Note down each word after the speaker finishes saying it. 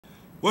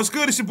What's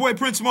good? It's your boy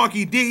Prince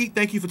Markie D.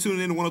 Thank you for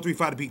tuning in to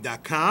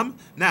 1035thebeat.com.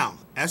 Now,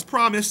 as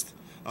promised,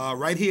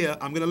 right here,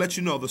 I'm going to let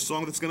you know the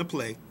song that's going to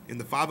play in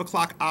the 5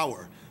 o'clock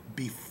hour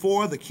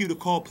before the cue to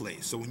call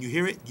plays. So when you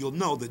hear it, you'll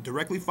know that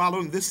directly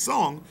following this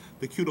song,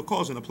 the cue to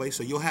call is going to play,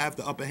 so you'll have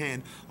the upper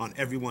hand on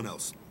everyone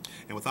else.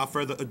 And without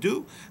further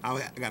ado,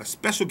 I got a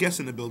special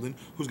guest in the building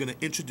who's going to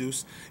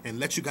introduce and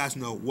let you guys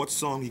know what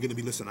song you're going to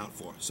be listening out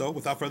for. So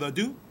without further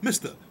ado,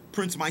 Mr.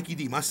 Prince Markie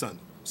D, my son.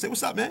 Say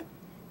what's up, man.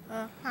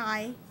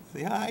 Hi.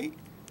 Say hi.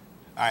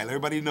 All right, let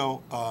everybody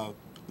know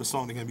the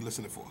song they're going to be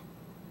listening for.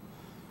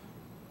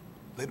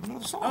 Let them know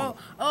the song.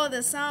 Oh,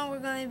 the song we're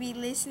going to be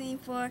listening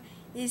for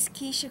is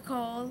Keisha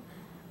Cole.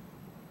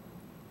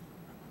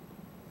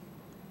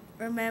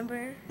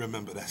 Remember?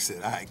 Remember, that's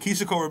it. All right,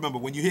 Keisha Cole, Remember.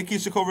 When you hear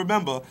Keisha Cole,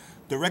 Remember,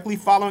 directly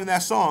following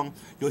that song,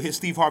 you'll hear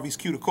Steve Harvey's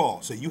cue to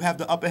call. So you have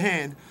the upper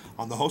hand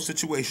on the whole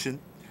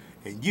situation,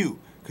 and you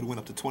could win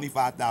up to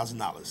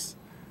 $25,000.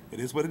 It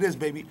is what it is,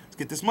 baby. Let's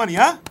get this money,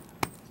 huh?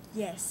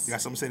 Yes. You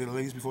got something to say to the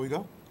ladies before we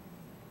go?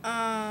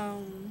 I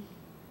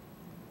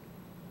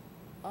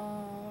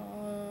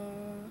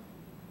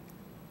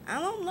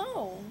don't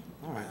know.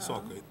 All right, it's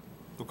all good.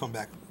 We'll come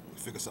back and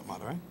figure something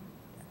out, all right?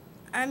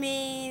 I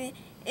mean,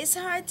 it's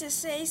hard to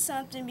say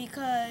something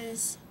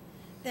because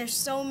there's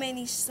so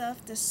many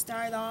stuff to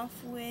start off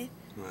with.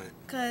 Right.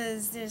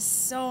 Because there's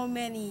so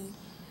many.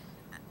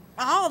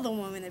 All the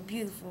women are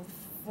beautiful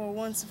for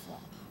once.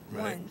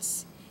 Right.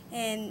 Once.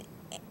 And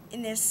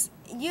there's,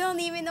 you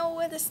don't even know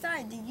where to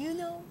start. Do you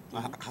know?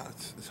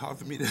 It's hard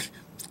for me to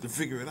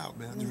figure it out,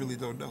 man. I just really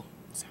don't know.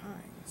 It's hard.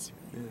 It's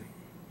really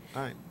hard.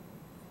 All right.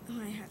 I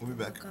might have We'll to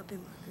be back. look up in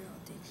my girl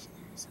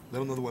dictionary or something. Let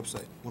them know the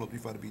website,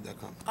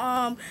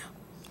 1035thebeat.com.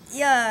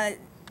 Yeah,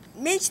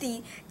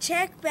 Mitchie,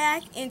 check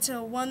back into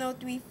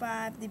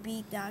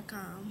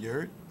 1035thebeat.com. You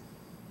heard?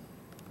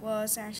 Well, it's actually